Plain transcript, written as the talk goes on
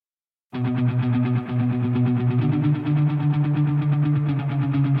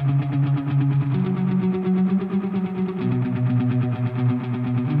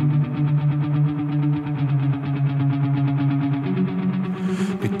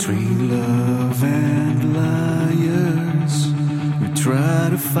Between love and liars, we try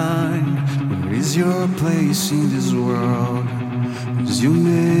to find where is your place in this world. 'Cause you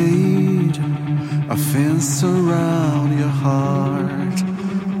made a fence around your heart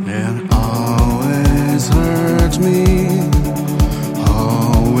and always hurt me,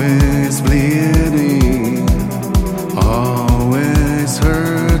 always bleeding, always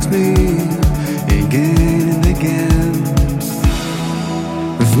hurt me again and again.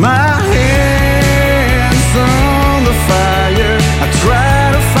 With my hands on the fire, I try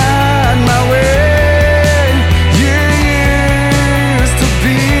to find my way. You used to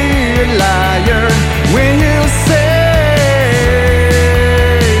be a liar when you say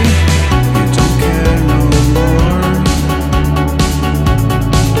you don't care no more.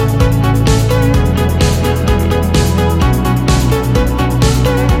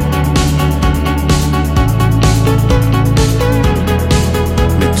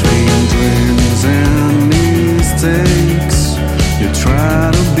 Between dreams and mistakes, you try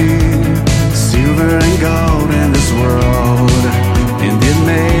to be silver and gold in this world, and it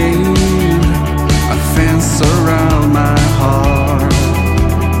made a fence around my heart.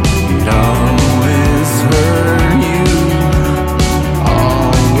 It always hurt you,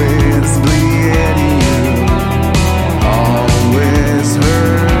 always bleed you, always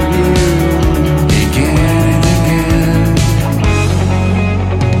hurt you again and again.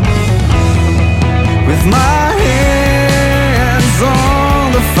 With my hands on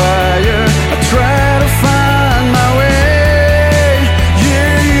the fire, I try to find my way. You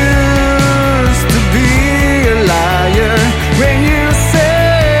used to be a liar when you say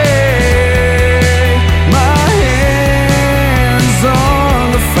my hands on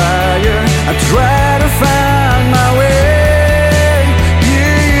the fire, I try to find my way. You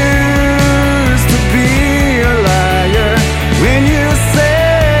used to be a liar when you say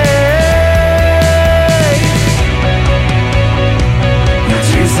your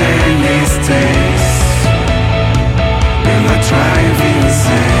dreams and mistakes will not drive you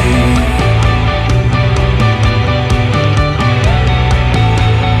insane.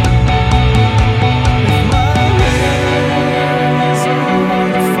 With my hands on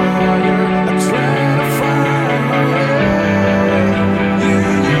the fire, I try to find my way. You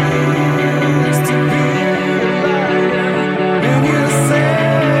used to be a liar when you say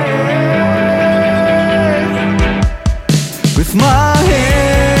with my